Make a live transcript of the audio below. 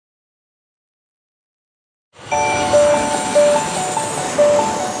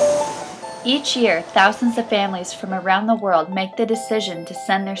Each year, thousands of families from around the world make the decision to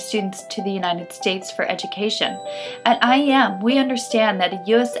send their students to the United States for education. At IEM, we understand that a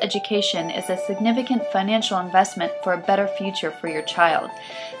U.S. education is a significant financial investment for a better future for your child.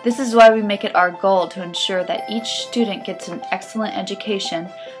 This is why we make it our goal to ensure that each student gets an excellent education,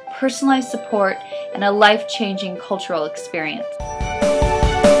 personalized support, and a life-changing cultural experience.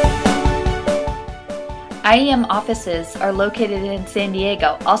 IEM offices are located in San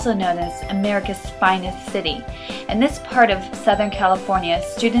Diego, also known as America's finest city. In this part of Southern California,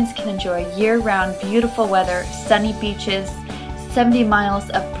 students can enjoy year-round beautiful weather, sunny beaches, 70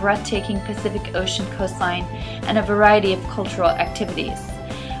 miles of breathtaking Pacific Ocean coastline, and a variety of cultural activities.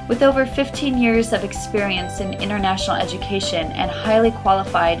 With over 15 years of experience in international education and highly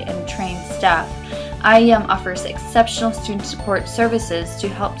qualified and trained staff, IEM offers exceptional student support services to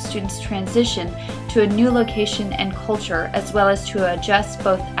help students transition to a new location and culture, as well as to adjust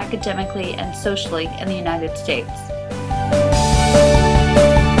both academically and socially in the United States.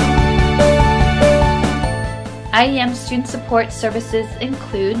 IEM student support services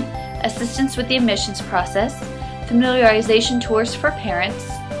include assistance with the admissions process, familiarization tours for parents,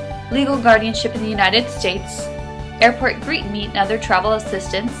 legal guardianship in the United States, airport greet and meet and other travel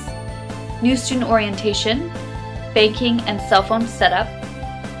assistance, new student orientation, banking and cell phone setup,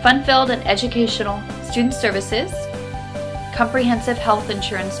 fun-filled and educational student services, comprehensive health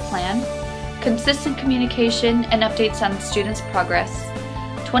insurance plan, consistent communication and updates on students' progress,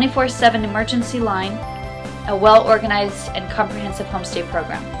 24/7 emergency line, a well-organized and comprehensive homestay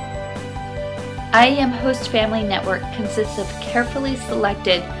program. IEM Host Family Network consists of carefully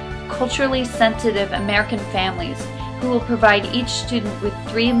selected, culturally sensitive American families who will provide each student with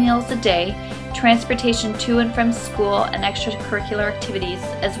 3 meals a day, transportation to and from school, and extracurricular activities,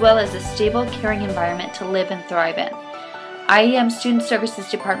 as well as a stable, caring environment to live and thrive in. IEM Student Services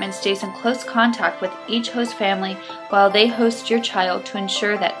Department stays in close contact with each host family while they host your child to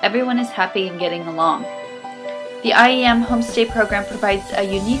ensure that everyone is happy and getting along. The IEM Homestay Program provides a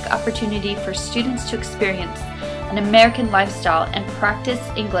unique opportunity for students to experience an American lifestyle and practice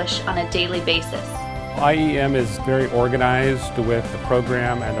English on a daily basis. IEM is very organized with the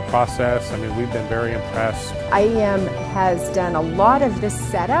program and the process. I mean, we've been very impressed. IEM has done a lot of this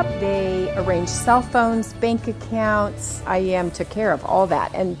setup. They arranged cell phones, bank accounts. IEM took care of all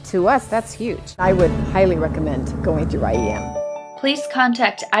that, and to us, that's huge. I would highly recommend going through IEM. Please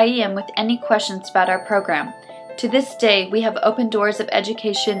contact IEM with any questions about our program. To this day, we have opened doors of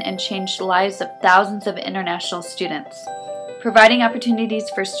education and changed the lives of thousands of international students, providing opportunities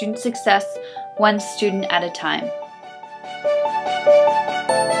for student success one student at a time.